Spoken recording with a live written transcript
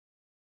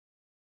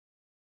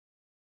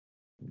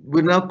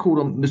We're now called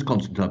on Ms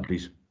Constantine,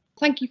 please.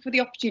 Thank you for the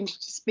opportunity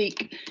to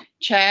speak,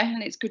 Chair,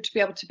 and it's good to be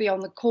able to be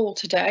on the call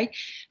today.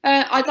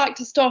 I'd like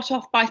to start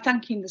off by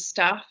thanking the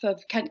staff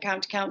of Kent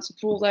County Council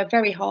for all their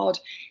very hard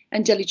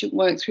and diligent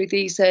work through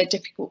these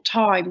difficult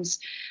times.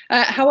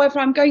 However,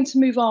 I'm going to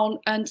move on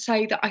and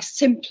say that I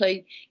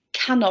simply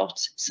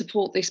cannot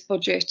support this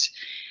budget.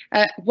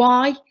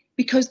 Why?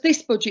 Because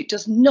this budget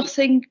does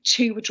nothing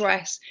to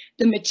address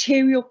the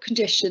material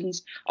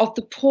conditions of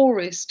the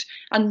poorest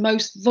and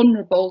most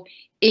vulnerable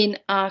in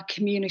our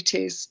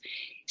communities.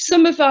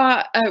 Some of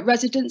our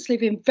residents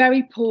live in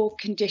very poor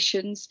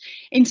conditions.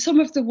 In some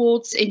of the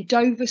wards in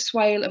Dover,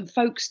 Swale and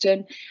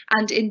Folkestone,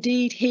 and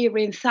indeed here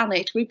in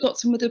Thanet, we've got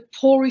some of the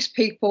poorest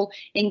people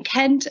in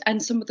Kent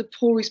and some of the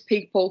poorest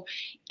people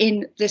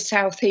in the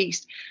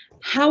southeast.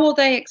 How are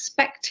they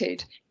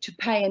expected to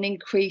pay an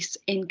increase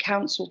in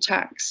council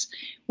tax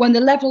when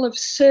the level of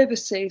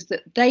services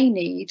that they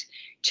need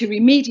to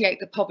remediate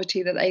the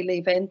poverty that they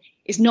live in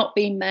is not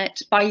being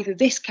met by either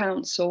this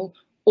council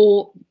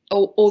or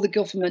the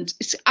government?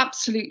 It's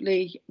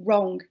absolutely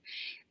wrong.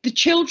 The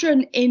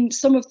children in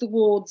some of the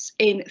wards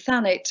in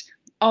Thanet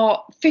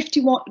are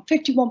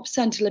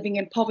 51% living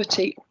in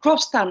poverty.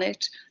 Across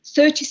Thanet,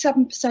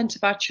 37%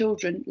 of our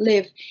children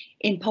live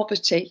in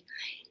poverty.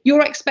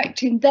 You're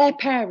expecting their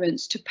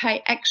parents to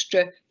pay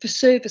extra for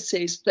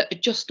services that are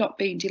just not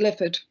being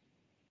delivered.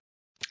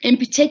 In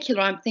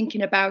particular, I'm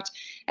thinking about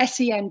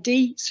SEND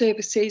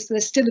services.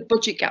 There's still a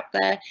budget gap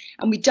there,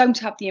 and we don't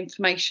have the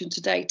information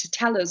today to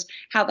tell us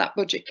how that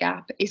budget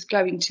gap is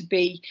going to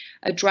be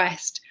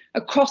addressed.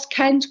 Across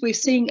Kent, we're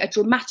seeing a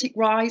dramatic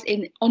rise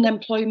in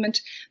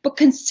unemployment, but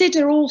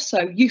consider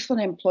also youth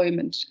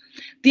unemployment.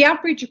 The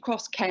average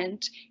across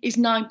Kent is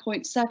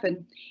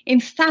 9.7. In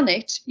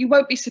Thanet, you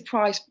won't be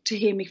surprised to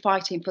hear me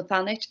fighting for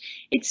Thanet,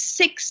 it's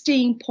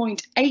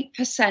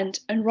 16.8%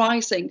 and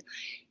rising.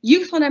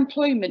 Youth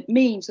unemployment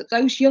means that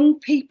those young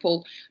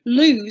people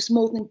lose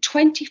more than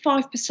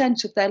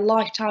 25% of their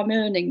lifetime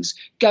earnings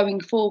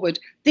going forward.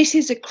 This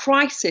is a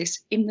crisis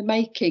in the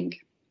making.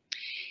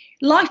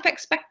 Life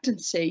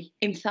expectancy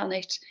in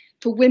Thanet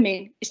for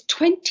women is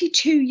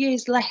 22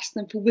 years less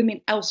than for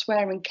women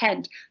elsewhere in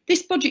Kent.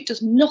 This budget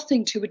does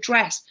nothing to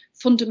address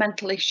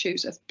fundamental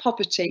issues of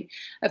poverty,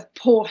 of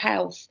poor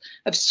health,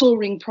 of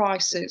soaring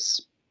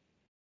prices.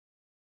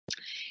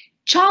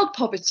 Child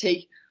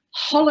poverty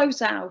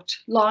hollows out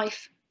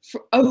life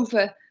for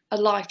over a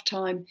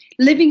lifetime.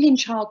 Living in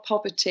child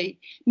poverty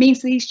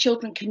means these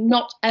children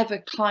cannot ever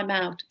climb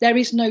out. There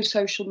is no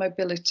social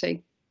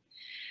mobility.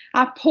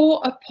 Our poor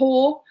are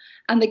poor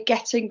and they're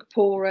getting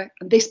poorer,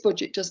 and this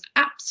budget does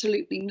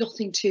absolutely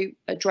nothing to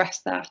address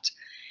that.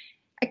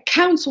 A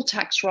council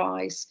tax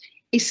rise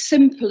is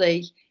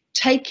simply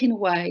taking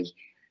away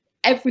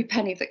every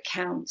penny that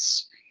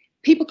counts.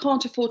 People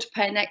can't afford to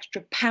pay an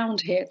extra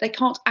 £1 here. They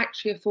can't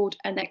actually afford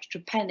an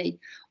extra penny.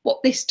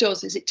 What this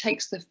does is it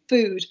takes the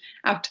food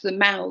out of the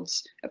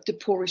mouths of the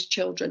poorest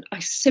children. I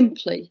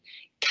simply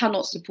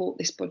cannot support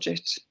this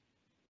budget.